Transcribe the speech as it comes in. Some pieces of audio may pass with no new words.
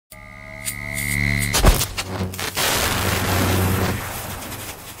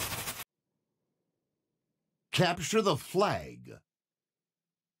Capture the flag.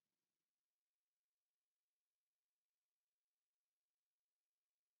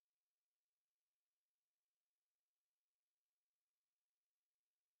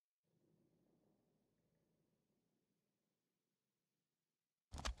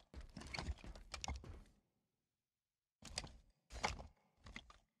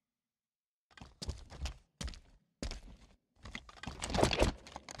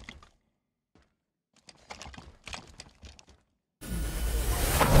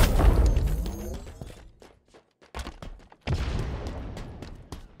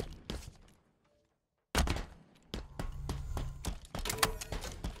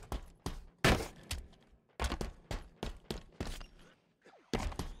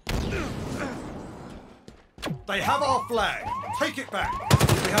 They have our flag. Take it back.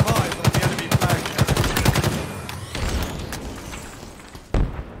 We have eyes on the enemy flag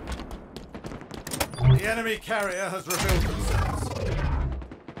carrier. The enemy carrier has revealed themselves.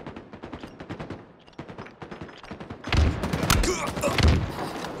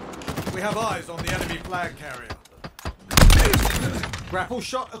 We have eyes on the enemy flag carrier. Grapple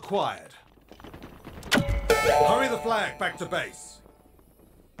shot acquired. Hurry the flag back to base.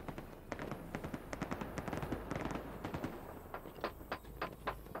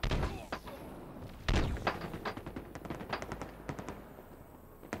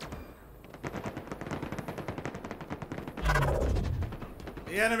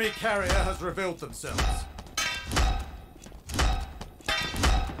 The enemy carrier has revealed themselves.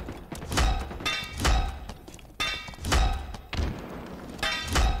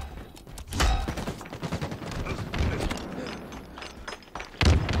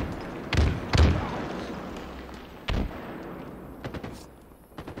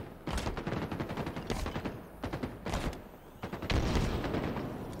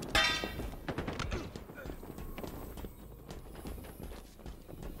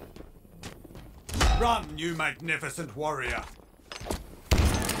 Run, you magnificent warrior!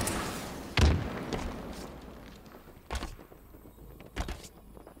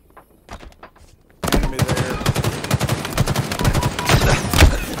 Enemy there.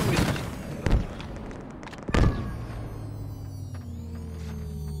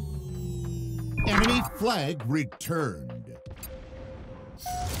 Enemy flag returned.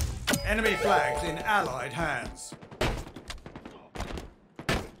 Enemy flags in Allied hands.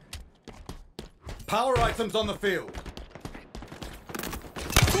 Power items on the field.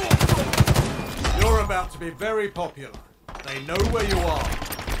 You're about to be very popular. They know where you are.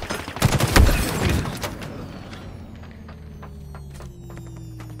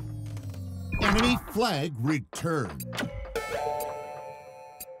 Enemy flag returned.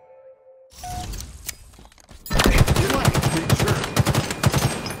 Flag returned.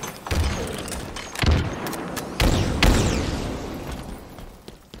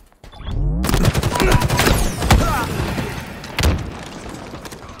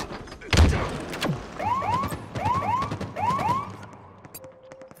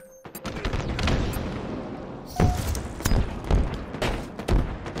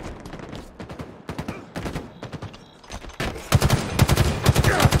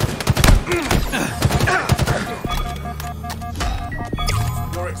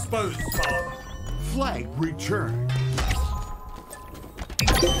 Exposed, Spartan. Flag returned.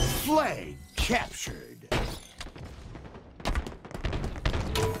 Flag captured.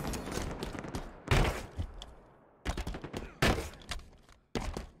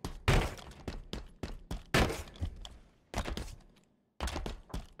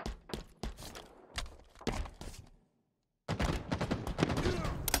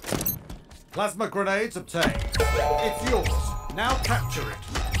 Plasma grenades obtained. It's yours. Now capture it.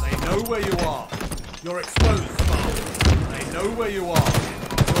 They know where you are. You're exposed, Spartan. They know where you are.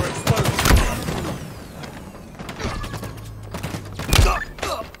 You're exposed, Spartan.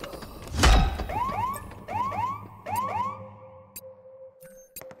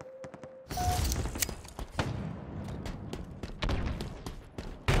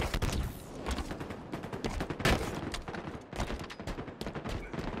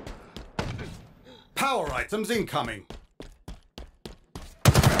 Power items incoming.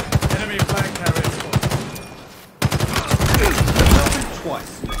 Enemy flag carrier spotted. Think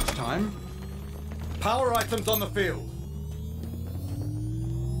twice next time. Power items on the field.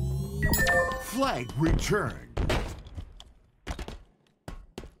 Flag returned.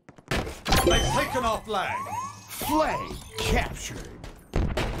 They've taken our flag. Flag captured.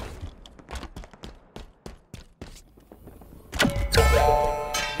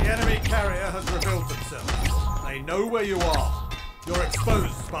 The enemy carrier has revealed themselves. They know where you are. You're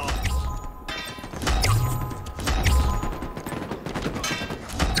exposed, Spartans.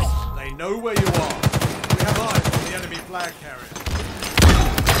 know where you are. We have eyes on the enemy flag carrier.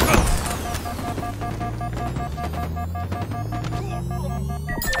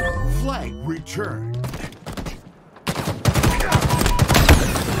 Flag returned.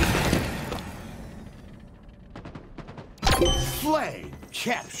 Flag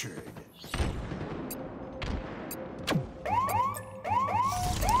captured.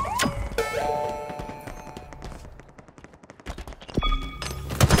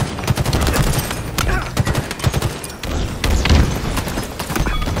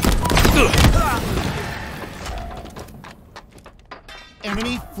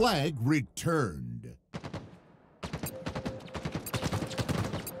 Enemy flag returned.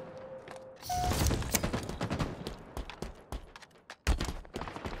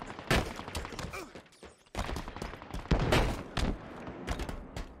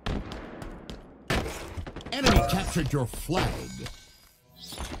 Enemy captured your flag.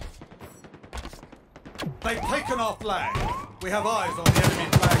 They've taken our flag. We have eyes on the enemy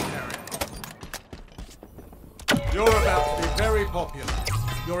flag carrier. You're about to be very popular.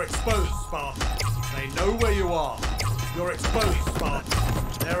 You're exposed, Spartan. They know where you are. You're exposed, Spartan.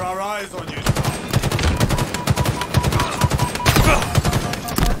 There are eyes on you, Spartan.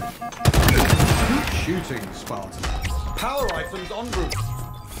 Keep shooting, Spartan. Power items en route.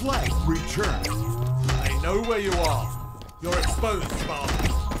 Flag returned. They know where you are. You're exposed,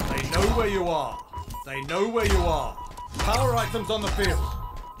 Spartan. They know where you are. They know where you are. Power items on the field.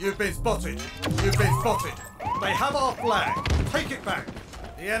 You've been spotted. You've been spotted. They have our flag. Take it back.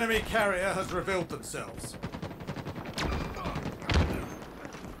 The enemy carrier has revealed themselves.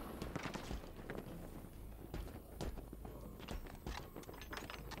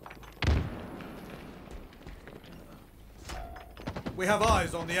 We have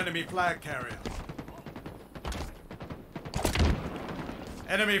eyes on the enemy flag carrier.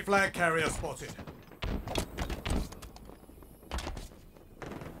 Enemy flag carrier spotted.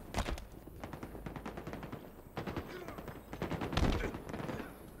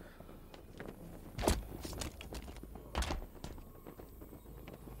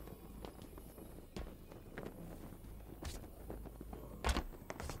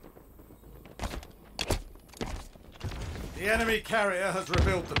 The enemy carrier has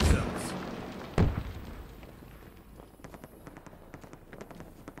revealed themselves.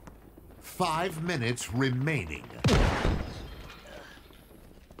 Five minutes remaining.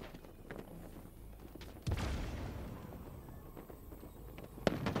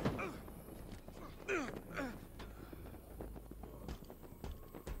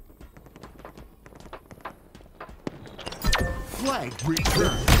 Flag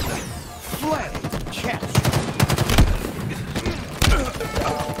returned. Flag captured.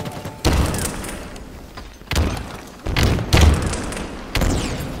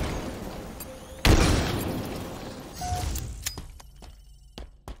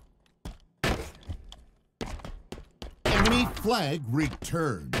 Enemy flag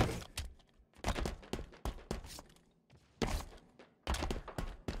returned.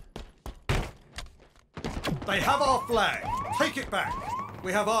 They have our flag. Take it back.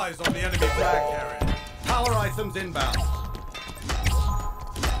 We have eyes on the enemy flag carrier. Power items inbound.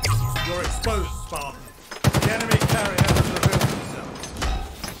 You're exposed, Spartan. The enemy carrier has revealed themselves.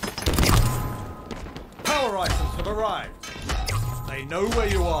 Power items have arrived. They know where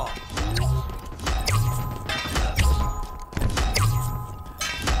you are.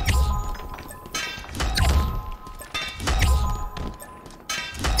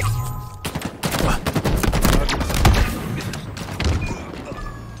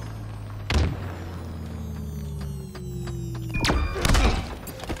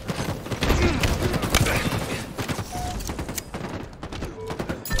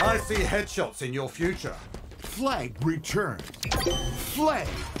 I see headshots in your future. Flag returned. Flag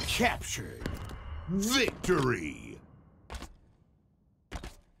captured. Victory.